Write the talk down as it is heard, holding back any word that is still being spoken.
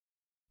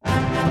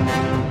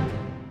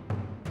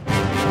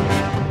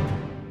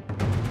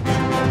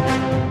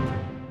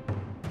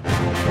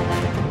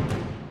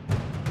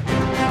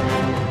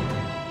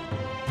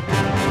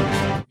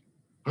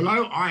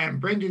Hello, I am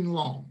Brendan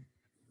Long,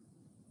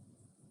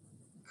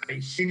 a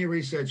Senior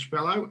Research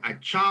Fellow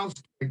at Charles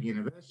Sturt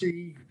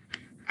University,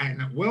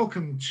 and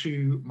welcome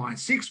to my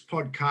sixth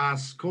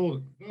podcast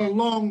called The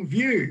Long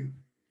View.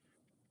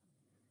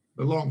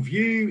 The Long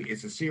View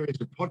is a series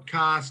of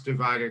podcasts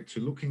devoted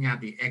to looking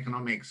at the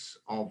economics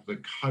of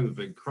the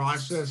COVID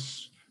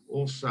crisis,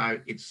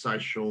 also its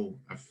social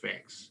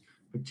effects,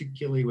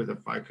 particularly with a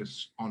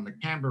focus on the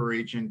Canberra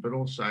region, but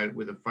also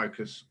with a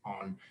focus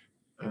on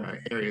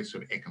areas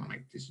of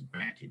economic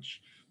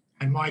disadvantage.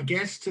 And my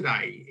guest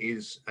today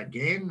is,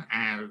 again,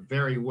 a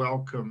very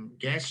welcome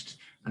guest,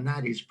 and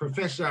that is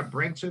Professor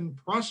Brenton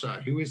Prosser,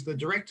 who is the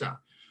director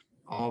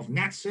of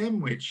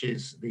NATSEM, which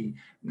is the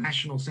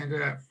National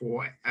Centre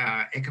for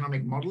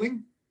Economic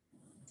Modelling,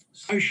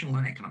 Social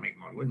and Economic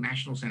Modelling,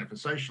 National Centre for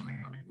Social and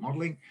Economic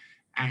Modelling.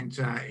 And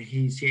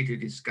he's here to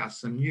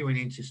discuss some new and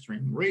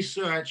interesting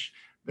research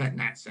that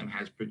NATSEM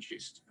has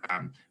produced,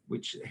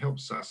 which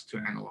helps us to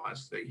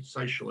analyse the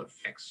social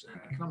effects and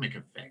economic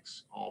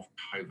effects of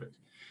COVID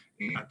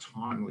in a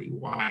timely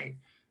way.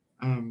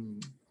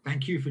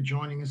 Thank you for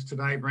joining us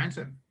today,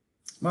 Brenton.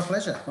 My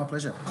pleasure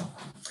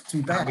to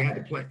be back. We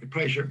had the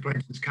pleasure of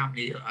Brenton's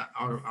company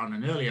on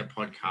an earlier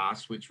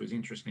podcast, which was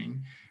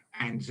interesting,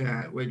 and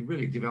we're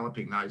really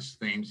developing those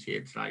themes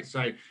here today.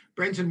 So,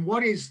 Brenton,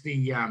 what is the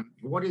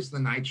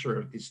nature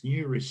of this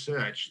new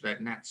research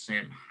that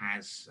NATSEM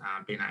has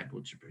been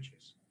able to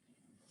produce?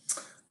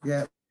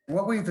 Yeah,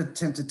 what we've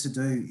attempted to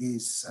do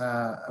is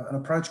an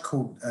approach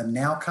called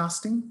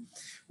nowcasting,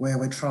 where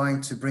we're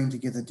trying to bring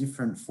together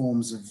different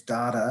forms of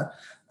data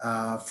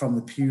from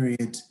the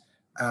period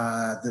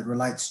that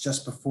relates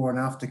just before and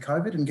after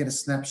COVID and get a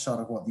snapshot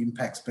of what the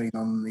impact's been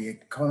on the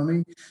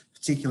economy,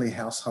 particularly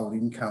household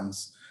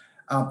incomes.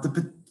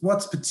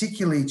 What's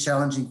particularly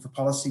challenging for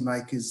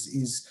policymakers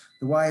is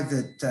the way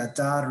that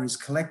data is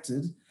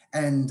collected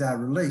and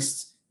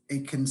released.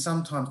 It can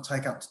sometimes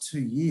take up to 2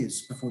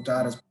 years before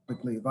data is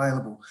publicly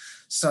available.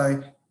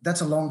 So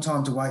that's a long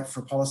time to wait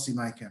for a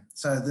policymaker.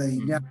 So the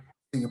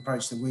nowcasting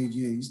approach that we've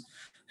used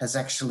has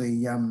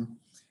actually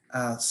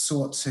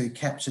sought to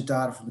capture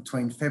data from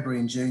between February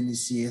and June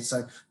this year,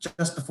 so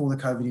just before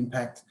the COVID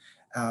impact,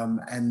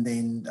 and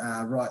then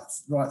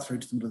right through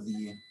to the middle of the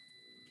year.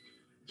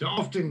 So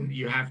often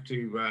you have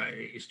to,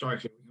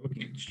 historically,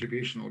 looking at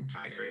distributional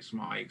data, it's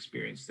my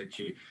experience that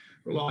you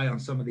rely on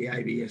some of the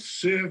ABS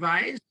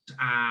surveys.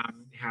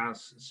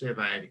 House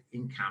surveyed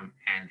income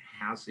and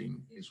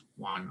housing is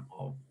one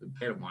of the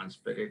better ones,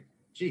 but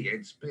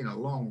it's been a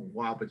long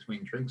while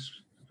between drinks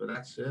for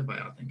that survey,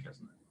 I think,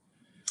 hasn't it?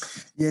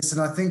 Yes,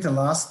 and I think the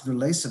last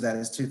release of that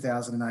is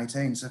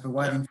 2018. So if we're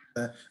waiting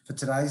for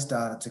today's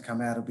data to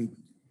come out, it'll be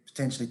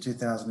potentially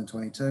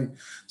 2022.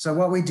 So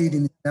what we did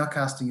in the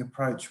nowcasting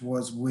approach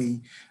was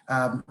we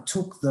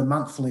took the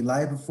monthly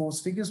labour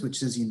force figures,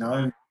 which, as you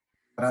know,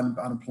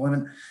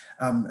 unemployment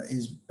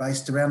is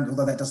based around,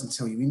 although that doesn't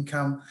tell you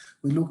income.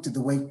 We looked at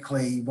the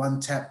weekly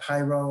one-tap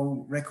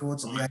payroll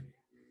records of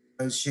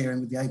the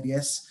sharing with the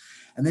ABS.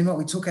 And then what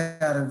we took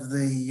out of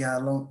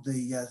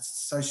the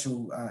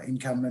social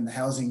income and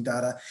housing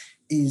data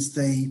is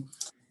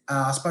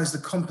I suppose the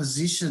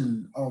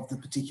composition of the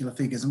particular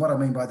figures. And what I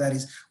mean by that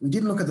is we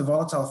didn't look at the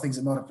volatile things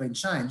that might have been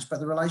changed, but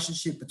the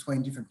relationship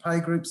between different pay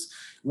groups,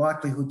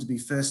 likelihood to be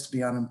first to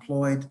be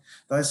unemployed,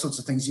 those sorts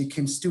of things. You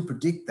can still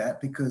predict that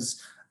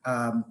because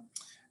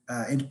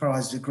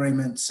enterprise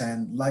agreements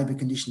and labour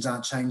conditions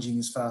aren't changing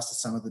as fast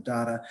as some of the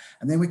data.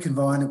 And then we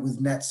combine it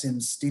with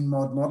NATSEM's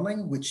StinMod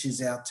modelling, which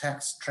is our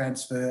tax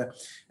transfer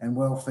and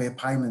welfare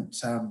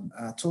payment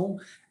tool.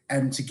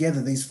 And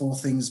together, these four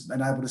things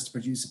enabled us to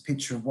produce a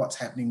picture of what's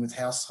happening with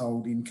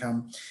household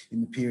income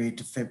in the period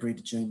to February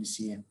to June this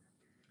year.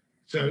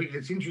 So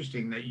it's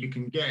interesting that you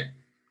can get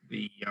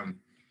the,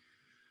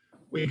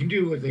 you can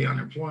do with the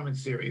unemployment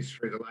series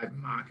through the labour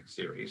market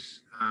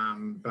series,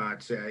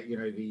 but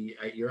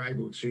you're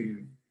able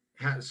to.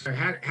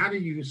 How do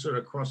you sort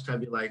of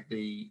cross-tabulate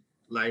the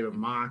labour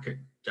market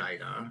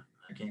data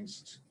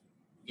against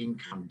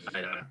income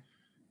data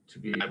to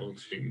be able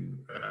to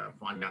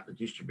find out the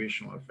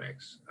distributional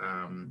effects?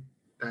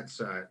 That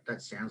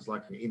sounds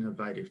like an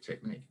innovative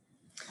technique.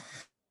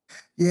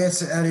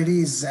 Yes, and it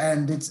is,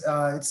 and it's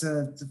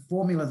a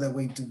formula that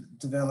we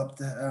developed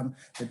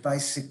that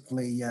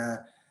basically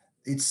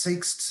it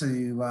seeks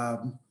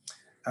to,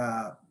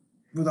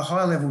 with a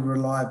high level of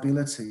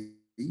reliability,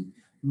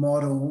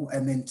 model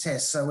and then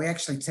test. So we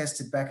actually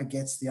tested back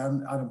against the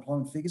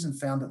unemployment figures and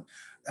found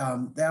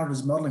that our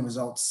modelling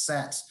results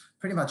sat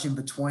pretty much in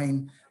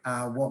between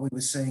what we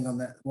were seeing on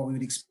that, what we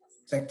would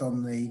expect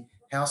on the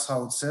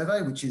household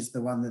survey, which is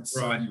the one that's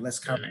less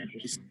current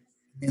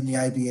in the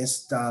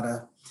ABS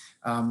data.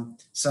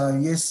 So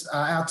yes,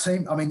 our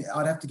team, I mean,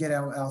 I'd have to get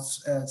our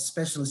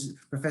specialist,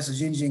 Professor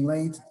Jinjing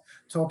Li,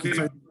 talk you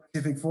through the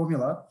specific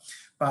formula,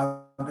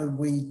 but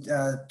we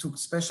took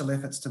special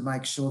efforts to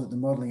make sure that the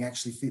modelling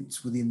actually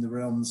fits within the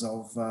realms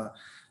of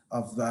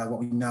what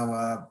we know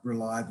are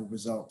reliable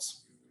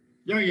results.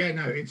 Yeah,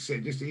 no, it's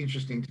just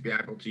interesting to be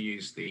able to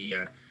use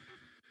to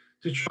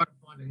try to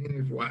find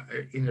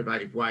an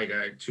innovative way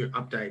to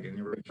update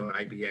an original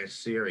ABS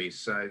series.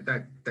 So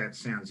that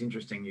sounds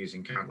interesting,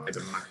 using current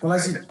labour market. Well,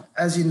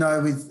 as you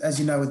know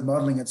with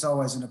modelling, it's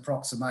always an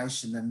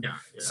approximation, and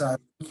so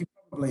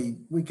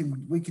we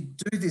could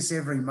do this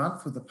every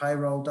month with the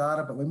payroll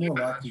data, but we're more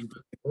likely to do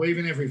it, or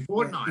even every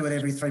fortnight. Do it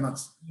every 3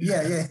 months.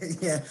 Yeah.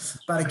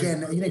 But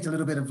again, you need a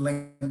little bit of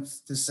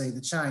length to see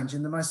the change,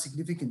 and the most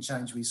significant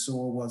change we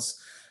saw was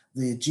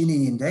the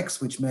Gini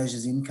index, which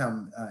measures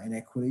income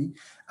inequity.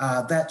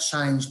 That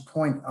changed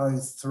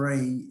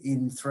 0.03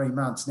 in 3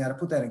 months. Now, to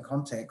put that in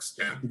context,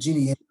 the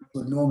Gini index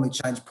would normally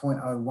change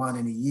 0.01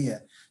 in a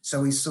year. So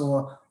we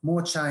saw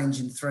more change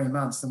in 3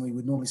 months than we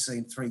would normally see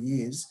in 3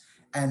 years.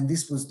 And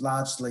this would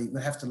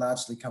have to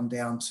largely come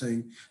down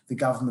to the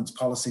government's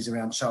policies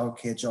around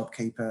childcare,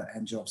 JobKeeper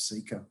and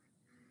JobSeeker.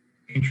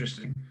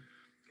 Interesting.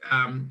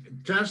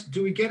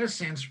 Do we get a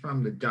sense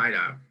from the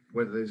data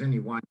whether there's any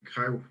one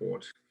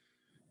cohort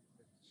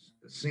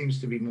that seems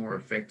to be more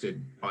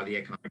affected by the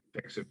economic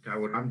effects of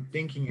COVID? I'm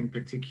thinking in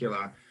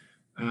particular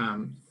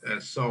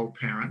sole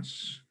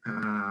parents,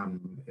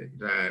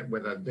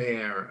 whether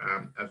they're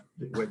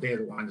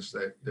the ones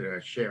that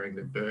are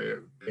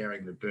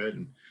bearing the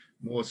burden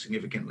more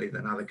significantly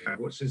than other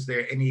cohorts. Is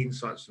there any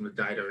insights from the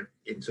data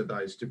into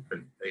those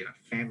different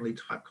family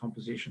type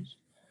compositions?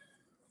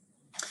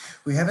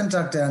 We haven't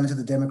dug down into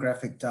the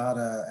demographic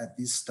data at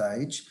this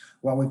stage.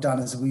 What we've done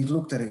is we've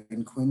looked at it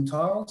in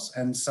quintiles,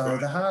 and so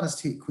the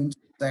hardest hit quintile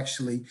is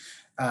actually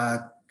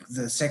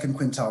the second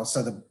quintile,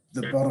 so the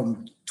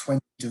bottom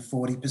 20 to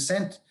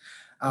 40%.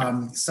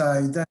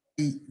 So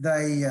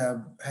they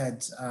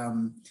had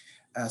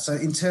so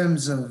in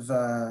terms of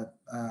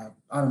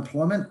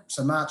unemployment,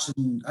 so March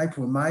and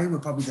April and May were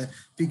probably the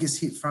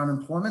biggest hit for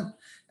unemployment,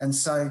 and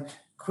so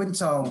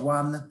quintile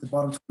 1, the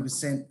bottom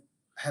 20%,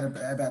 had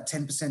about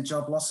 10%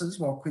 job losses,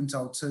 while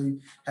quintile 2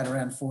 had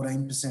around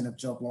 14% of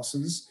job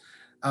losses.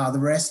 The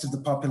rest of the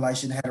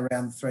population had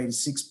around 3 to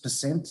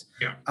 6%.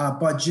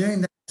 By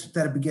June, that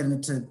had begun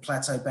to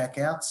plateau back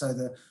out. So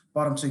the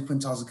bottom 2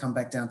 quintiles have come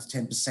back down to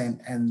 10%,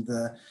 and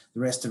the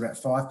rest are at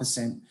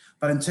 5%.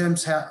 But in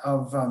terms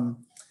of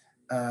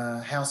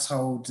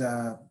household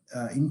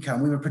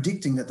income, we were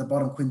predicting that the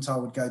bottom quintile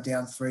would go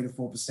down 3 to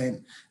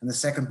 4%, and the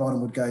second bottom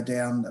would go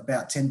down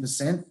about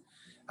 10%.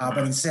 But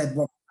instead,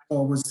 what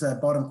was the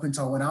bottom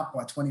quintile went up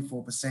by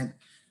 24%,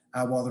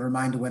 while the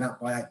remainder went up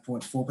by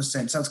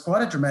 8.4%. So it's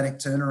quite a dramatic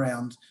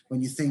turnaround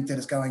when you think that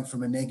it's going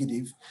from a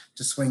negative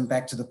to swing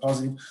back to the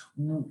positive.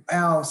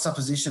 Our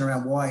supposition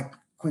around why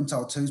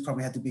quintile 2's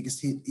probably had the biggest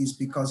hit is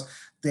because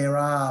there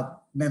are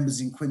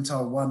members in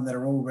quintile 1 that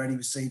are already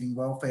receiving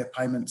welfare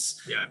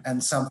payments,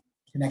 and some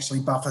can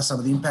actually buffer some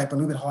of the impact. But a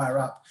little bit higher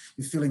up,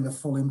 you're feeling the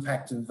full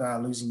impact of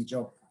losing your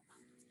job.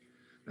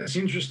 That's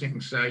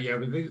interesting. So,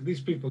 but these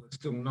people are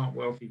still not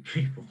wealthy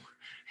people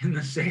in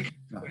the second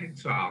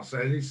quintile.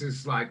 So this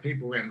is like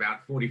people around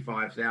about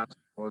 $45,000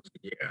 a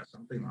year,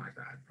 something like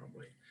that,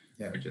 probably.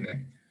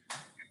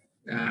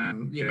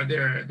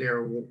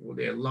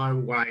 They're low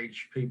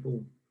wage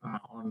people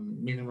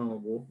on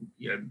minimum,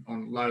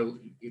 on low,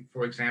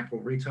 for example,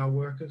 retail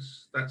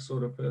workers, that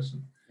sort of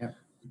person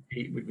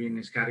would be in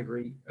this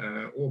category,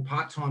 or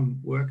part-time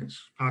workers,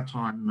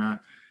 part-time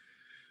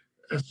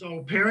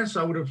sole parents,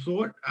 I would have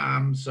thought.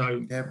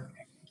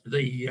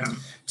 The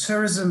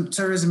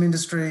tourism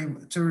industry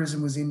was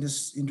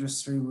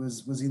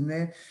in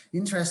there.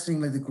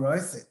 Interestingly, the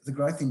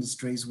growth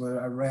industries were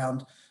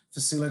around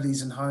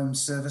facilities and home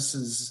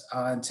services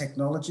and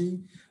technology.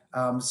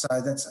 So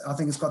I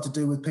think it's got to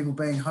do with people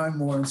being home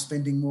more and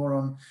spending more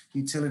on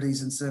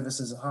utilities and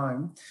services at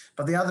home.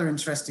 But the other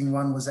interesting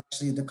one was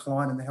actually a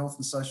decline in the health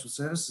and social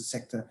services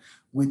sector,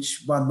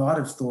 which one might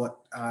have thought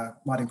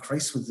might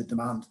increase with the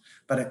demand.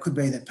 But it could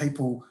be that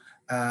people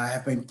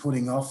have been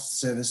putting off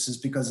services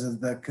because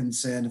of the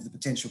concern of the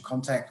potential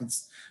contact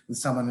with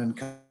someone and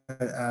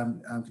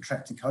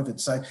contracting COVID.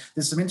 So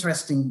there's some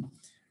interesting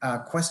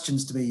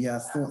questions to be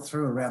thought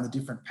through around the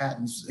different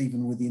patterns,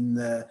 even within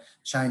the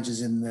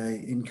changes in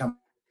the income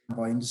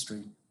by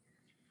industry.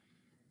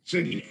 So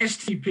the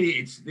STP,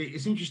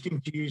 it's interesting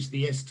to use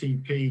the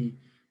STP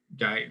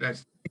date,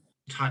 that's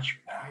touch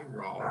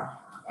payroll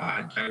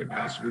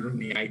database within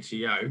the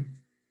ATO.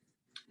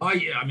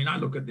 I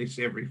look at this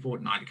every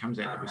fortnight. It comes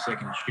out every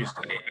second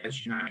Tuesday,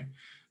 as you know,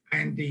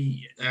 and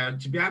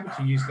to be able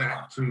to use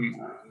that to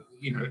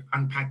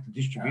unpack the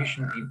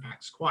distribution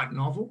impacts quite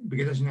novel,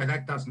 because as you know,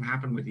 that doesn't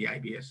happen with the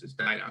ABS's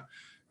data.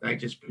 They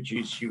just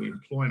produce you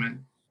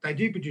employment. They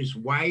do produce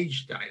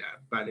wage data,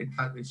 but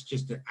it's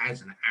just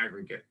as an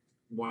aggregate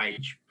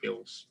wage,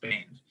 bill,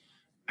 spend,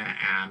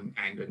 and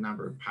a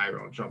number of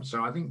payroll jobs.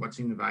 So I think what's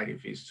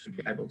innovative is to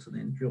be able to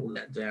then drill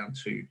that down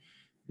to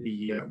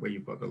the where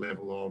you've got the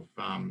level of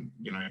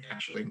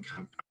actual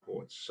income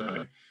cohorts.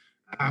 So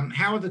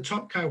how are the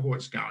top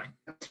cohorts going?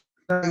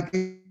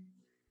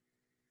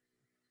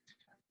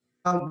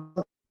 Um,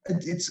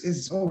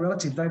 it's all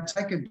relative. They've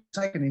taken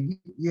a hit,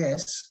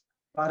 yes,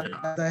 but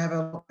they have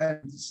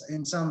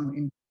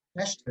in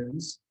cash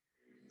terms,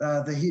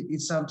 the hit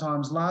is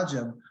sometimes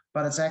larger,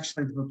 but it's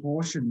actually the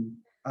proportion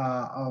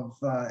of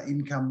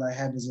income they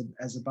have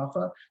as a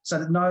buffer. So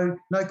that no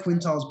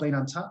quintile's been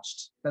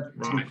untouched. That's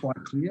to be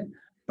quite clear.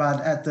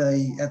 But at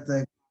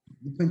the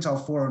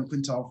quintile 4 and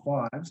quintile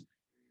 5,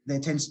 there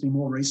tends to be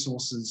more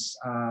resources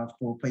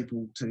for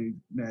people to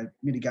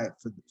mitigate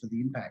for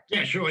the impact.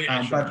 Yeah, sure.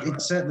 Yeah, but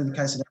it's certainly the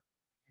case.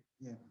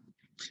 Yeah.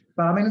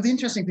 But I mean, the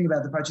interesting thing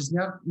about the approach is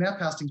now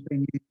casting's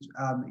been used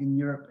in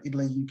Europe,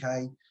 Italy,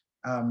 UK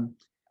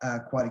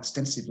quite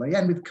extensively,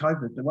 and with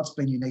COVID. But what's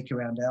been unique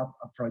around our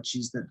approach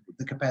is that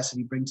the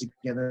capacity to bring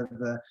together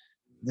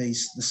the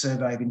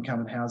survey of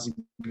income and housing,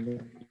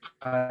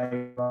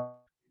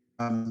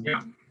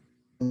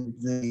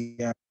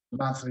 the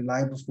monthly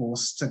labour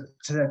force to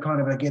kind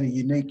of get a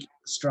unique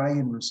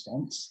Australian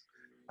response.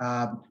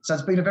 So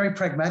it's been a very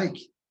pragmatic,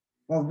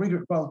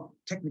 well,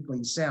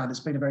 technically sound.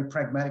 It's been a very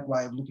pragmatic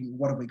way of looking at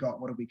what have we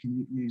got, what we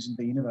can use and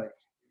be innovative.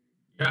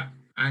 Yeah,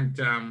 and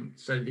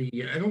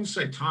and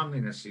also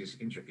timeliness is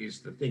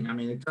the thing. I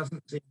mean, it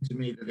doesn't seem to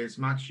me that there's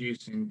much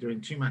use in doing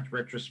too much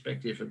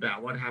retrospective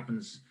about what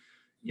happens,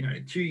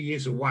 2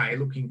 years away,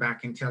 looking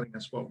back and telling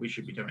us what we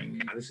should be doing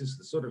now. This is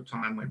the sort of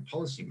time when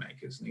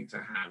policymakers need to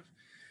have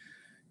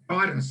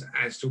guidance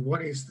as to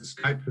what is the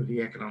scope of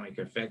the economic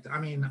effect. I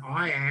mean,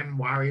 I am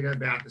worried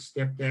about the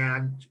step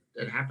down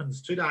that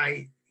happens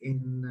today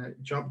in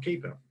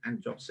JobKeeper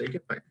and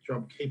JobSeeker, but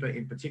JobKeeper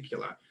in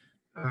particular.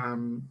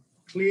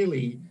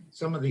 Clearly,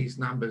 some of these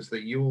numbers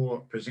that you're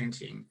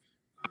presenting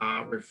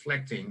are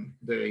reflecting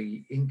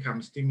the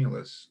income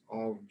stimulus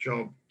of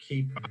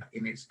JobKeeper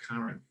in its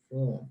current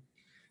form.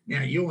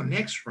 Now, your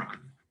next run,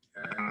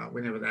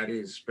 whenever that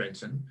is,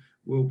 Brenton,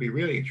 will be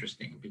really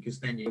interesting, because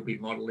then you'll be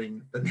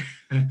modelling the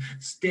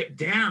step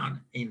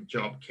down in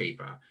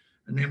JobKeeper,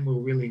 and then we'll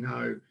really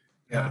know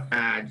how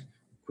bad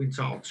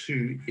quintile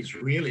 2 is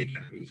really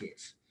going to be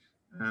hit.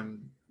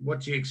 What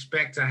do you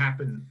expect to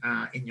happen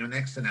in your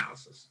next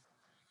analysis?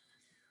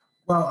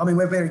 Well, I mean,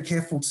 we're very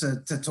careful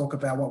to talk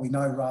about what we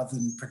know rather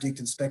than predict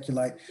and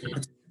speculate,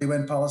 particularly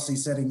when policy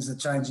settings are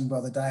changing by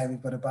the day and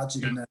we've got a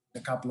budget in a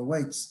couple of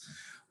weeks.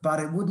 But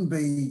it wouldn't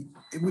be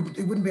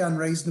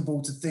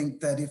unreasonable to think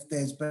that if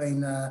there's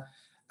been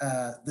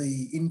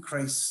the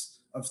increase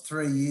of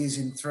 3 years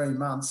in 3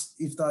 months,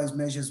 if those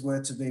measures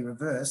were to be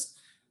reversed,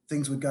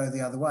 things would go the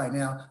other way.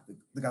 Now,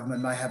 the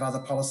government may have other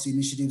policy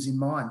initiatives in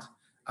mind,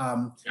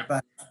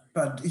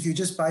 but if you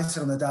just base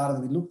it on the data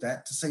that we looked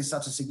at, to see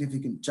such a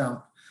significant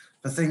jump,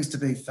 for things to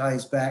be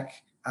phased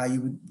back,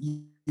 you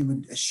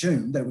would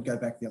assume that it would go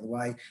back the other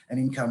way, and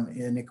income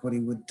inequity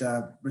would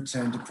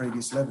return to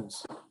previous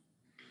levels.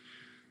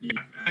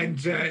 Yeah, and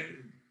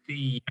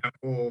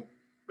or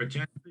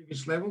return to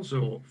previous levels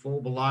or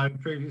fall below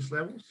previous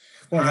levels.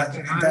 Well,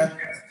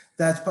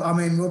 that's. I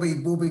mean, we'll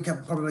be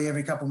probably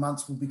every couple of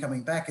months we'll be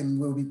coming back, and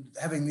we'll be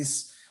having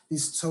this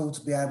tool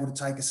to be able to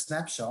take a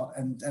snapshot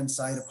and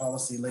say to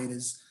policy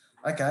leaders,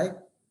 okay,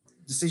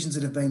 decisions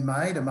that have been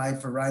made are made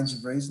for a range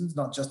of reasons,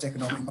 not just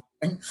economic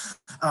modelling,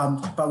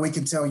 but we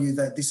can tell you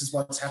that this is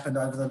what's happened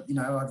over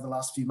the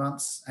last few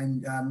months,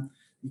 and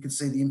you can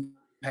see the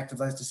impact of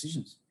those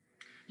decisions.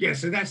 Yeah,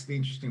 so that's the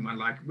interesting one.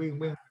 Like, we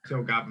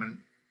tell government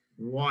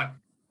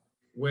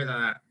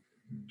whether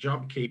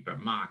JobKeeper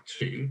Mark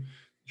 2,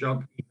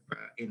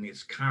 JobKeeper in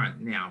its current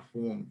now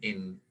form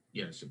in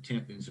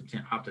September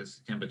after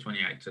September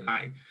 28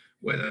 today,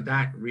 whether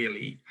that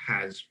really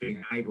has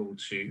been able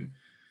to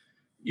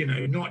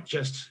not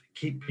just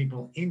keep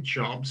people in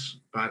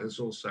jobs, but has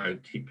also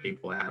keep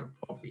people out of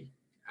poverty.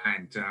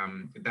 And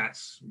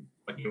that's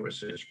what your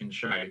research can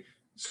show.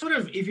 Sort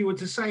of, if you were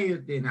to say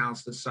the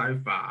analysis so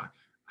far,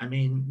 I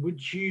mean,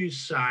 would you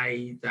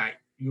say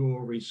that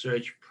your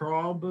research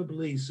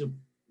probably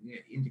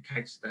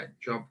indicates that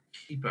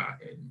JobKeeper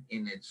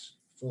in its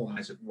form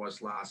as it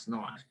was last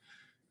night,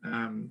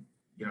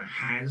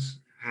 has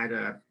had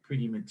a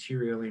pretty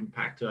material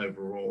impact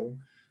overall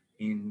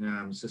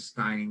in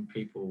sustaining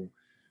people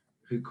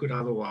who could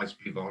otherwise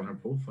be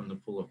vulnerable from the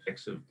full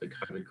effects of the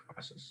COVID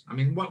crisis? I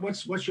mean,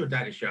 what's your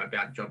data show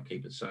about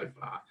JobKeeper so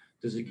far?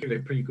 Does it give it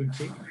a pretty good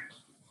tick?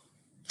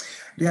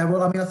 Yeah,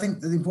 well, I mean, I think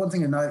the important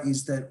thing to note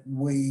is that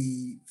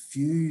we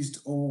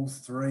fused all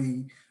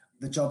three,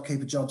 the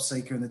JobKeeper,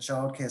 JobSeeker and the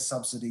childcare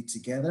subsidy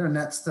together. And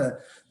that's the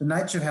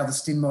nature of how the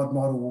StinMod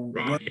model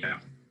works. Yeah.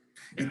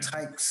 It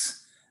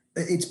takes,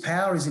 its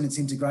power is in its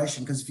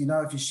integration, because if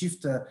you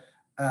shift a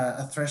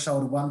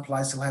threshold at one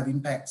place, it'll have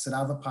impacts at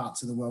other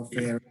parts of the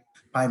welfare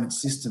payment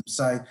system.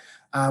 So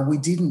we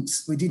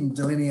didn't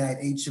delineate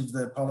each of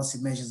the policy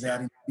measures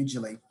out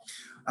individually.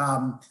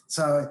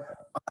 So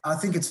I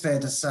think it's fair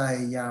to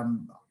say,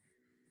 that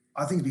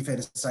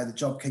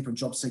JobKeeper and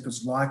JobSeeker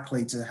is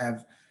likely to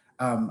have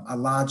a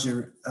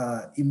larger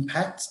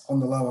impact on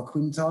the lower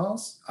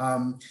quintiles.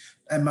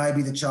 And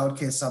maybe the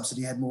childcare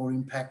subsidy had more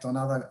impact on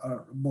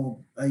more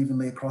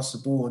evenly across the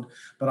board.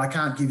 But I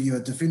can't give you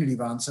a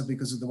definitive answer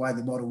because of the way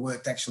the model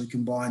worked actually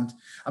combined.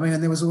 I mean,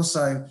 and there was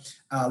also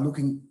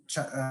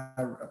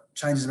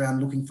changes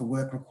around looking for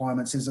work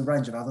requirements. There's a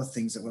range of other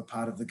things that were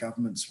part of the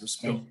government's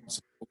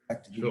response.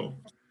 Sure.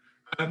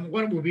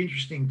 What will be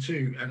interesting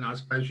too, and I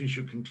suppose we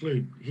should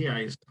conclude here,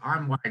 is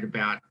I'm worried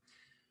about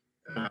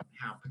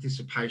how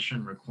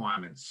participation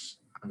requirements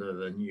under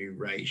the new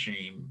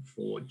regime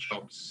for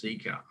job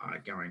seeker are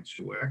going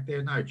to work. There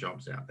are no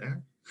jobs out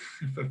there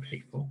for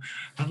people,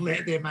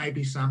 unless there may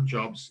be some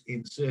jobs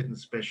in certain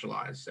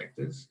specialised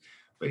sectors.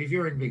 But if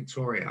you're in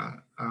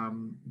Victoria,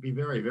 it'd be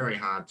very, very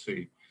hard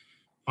to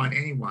find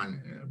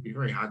anyone. It'd be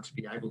very hard to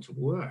be able to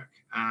work.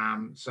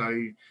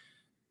 So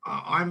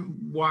I'm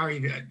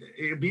worried.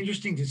 It'll be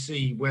interesting to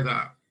see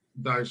whether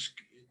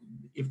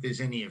if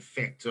there's any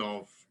effect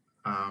of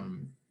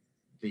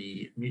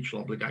the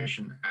mutual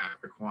obligation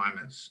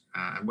requirements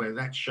and whether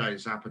that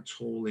shows up at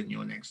all in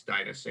your next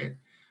data set.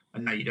 I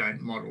know you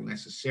don't model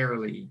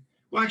necessarily.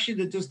 Well,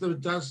 actually, does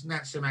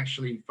NatSem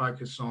actually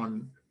focus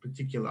on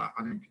particular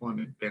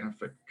unemployment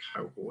benefit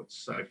cohorts?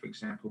 So, for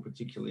example,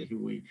 particularly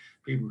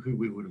people who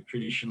we would have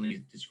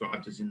traditionally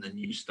described as in the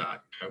New Start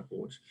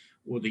cohort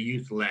or the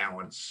youth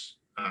allowance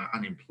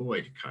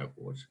unemployed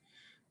cohort.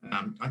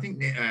 I think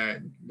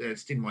the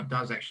STINMOD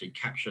does actually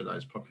capture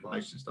those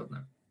populations, doesn't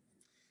it?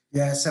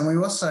 Yes, and we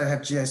also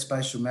have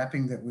geospatial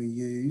mapping that we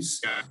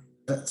use.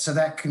 Yeah. So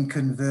that can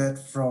convert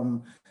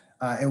from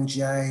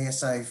LGA,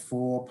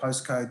 SA4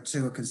 postcode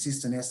to a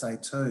consistent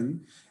SA2,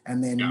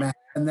 and then map,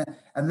 and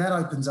that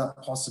opens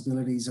up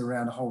possibilities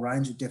around a whole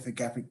range of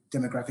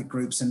demographic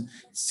groups and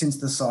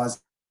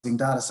synthesizing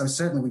data. So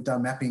certainly we've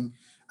done mapping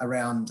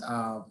around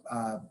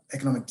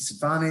economic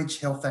disadvantage,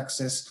 health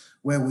access,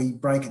 where we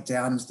break it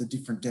down into the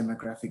different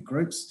demographic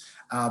groups.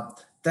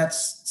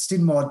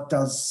 STINMOD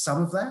does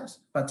some of that,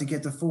 but to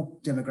get the full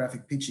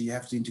demographic picture, you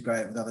have to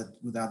integrate it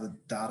with other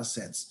data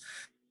sets.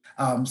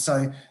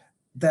 So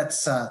that's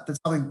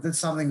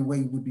something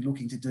we would be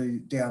looking to do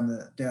down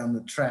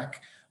the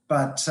track.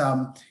 But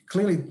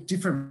clearly,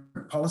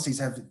 different policies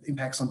have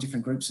impacts on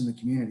different groups in the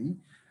community.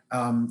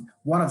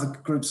 One of the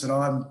groups that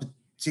I'm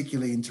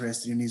particularly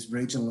interested in is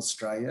regional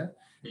Australia,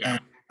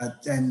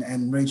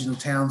 and regional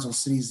towns or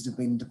cities that have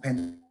been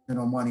dependent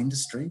on one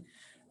industry.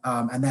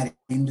 And that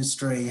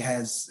industry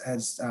has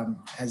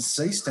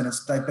ceased, and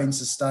they've been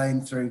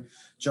sustained through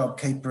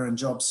JobKeeper and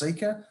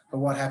JobSeeker. But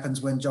what happens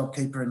when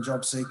JobKeeper and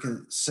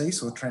JobSeeker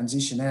cease or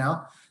transition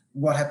out?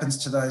 What happens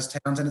to those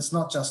towns? And it's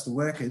not just the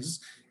workers;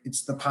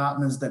 it's the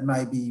partners that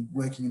may be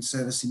working in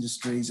service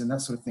industries and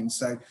that sort of thing.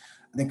 So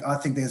I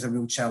think there's a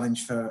real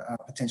challenge for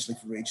potentially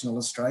for regional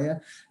Australia.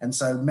 And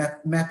so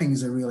mapping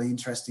is a really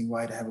interesting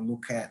way to have a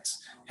look at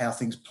how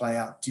things play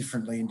out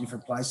differently in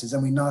different places.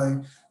 And we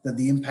know that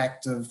the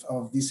impact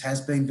of this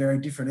has been very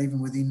different, even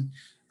within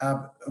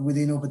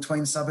or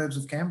between suburbs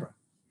of Canberra.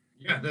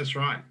 Yeah, that's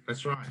right.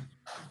 That's right.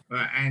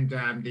 And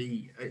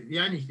the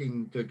only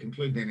thing to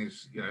conclude then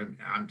is,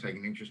 I'm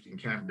taking interest in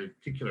Canberra in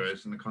particular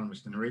as an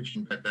economist in the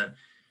region, but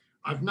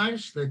I've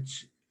noticed that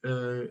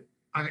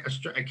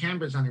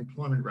Canberra's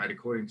unemployment rate,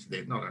 according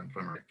to not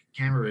unemployment rate,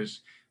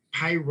 Canberra's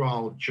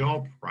payroll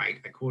job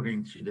rate,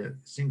 according to the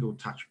single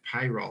touch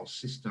payroll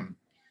system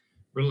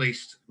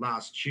released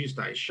last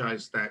Tuesday,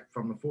 shows that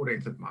from the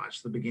 14th of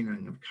March, the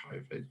beginning of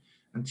COVID,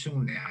 until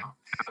now,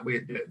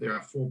 there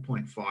are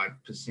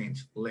 4.5%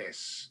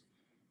 less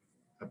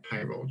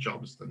payroll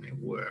jobs than there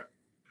were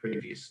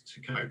previous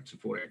to COVID to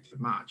 14th of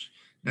March.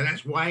 Now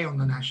that's way on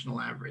the national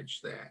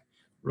average there,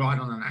 right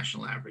on the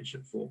national average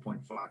at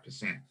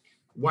 4.5%.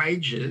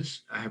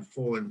 Wages have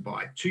fallen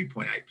by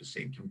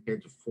 2.8%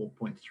 compared to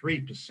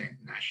 4.3%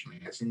 nationally.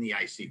 That's in the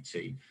ACT.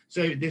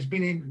 So there's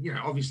been,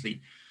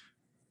 obviously,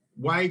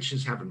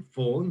 wages haven't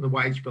fallen. The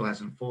wage bill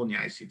hasn't fallen in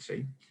the ACT,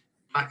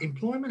 but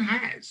employment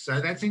has.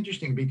 So that's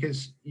interesting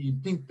because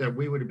you'd think that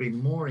we would have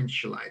been more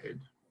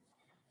insulated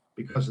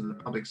because of the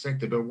public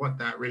sector. But what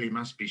that really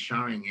must be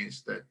showing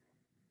is that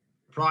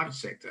the private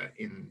sector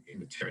in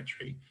the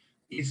territory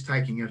is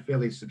taking a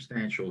fairly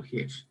substantial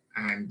hit.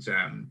 And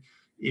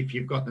if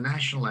you've got the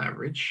national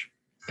average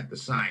at the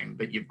same,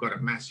 but you've got a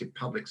massive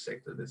public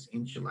sector that's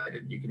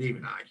insulated, you could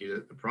even argue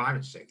that the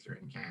private sector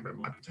in Canberra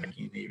might be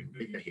taking an even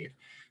bigger hit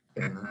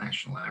than the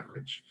national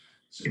average.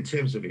 So in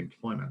terms of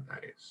employment,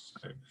 that is.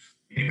 So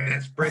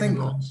that's bread and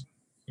lots.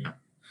 Yeah.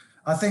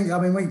 I think,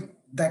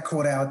 that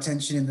caught our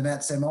attention in the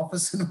NatSem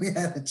office, and we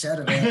had a chat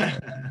about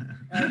it.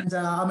 And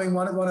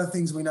one of the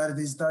things we noted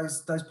is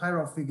those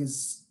payroll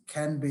figures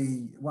can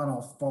be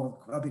one-off,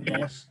 a bit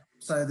volatile.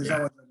 So there's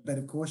always a bit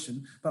of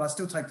caution, but I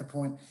still take the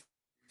point.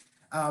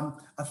 I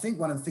think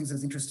one of the things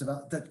that's interesting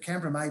about that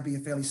Canberra may be a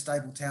fairly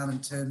stable town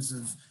in terms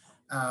of,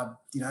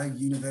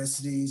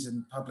 universities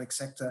and public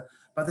sector,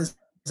 but there's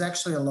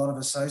actually a lot of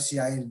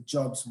associated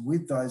jobs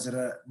with those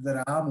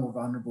that are more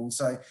vulnerable.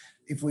 So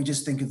if we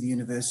just think of the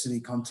university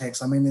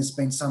context, there's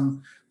been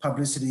some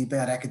publicity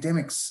about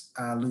academics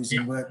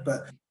losing work,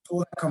 but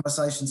before that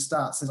conversation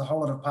starts, there's a whole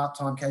lot of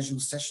part-time casual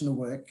sessional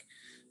work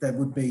that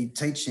would be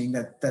teaching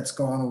that's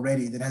gone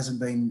already, that hasn't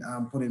been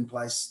put in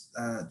place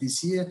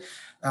this year.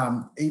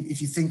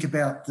 If you think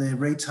about the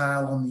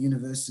retail on the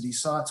university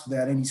sites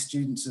without any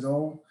students at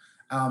all,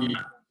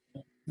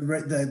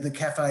 the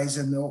cafes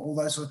and all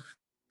those sort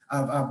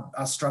of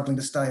are struggling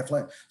to stay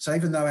afloat. So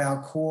even though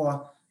our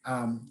core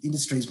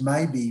industries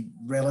may be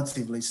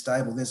relatively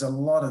stable, there's a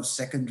lot of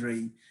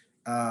secondary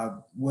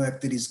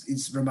work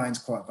that remains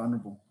quite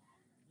vulnerable.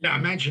 Yeah, I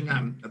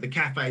imagine the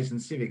cafes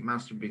and Civic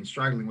must have been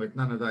struggling with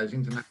none of those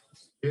international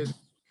students.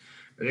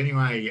 But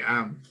anyway,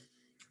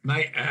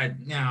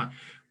 now,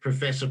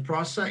 Professor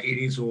Prosser, it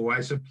is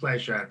always a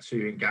pleasure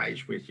to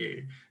engage with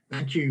you.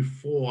 Thank you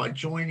for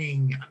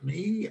joining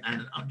me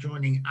and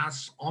joining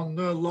us on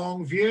The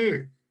Long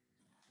View.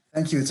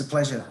 Thank you. It's a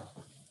pleasure.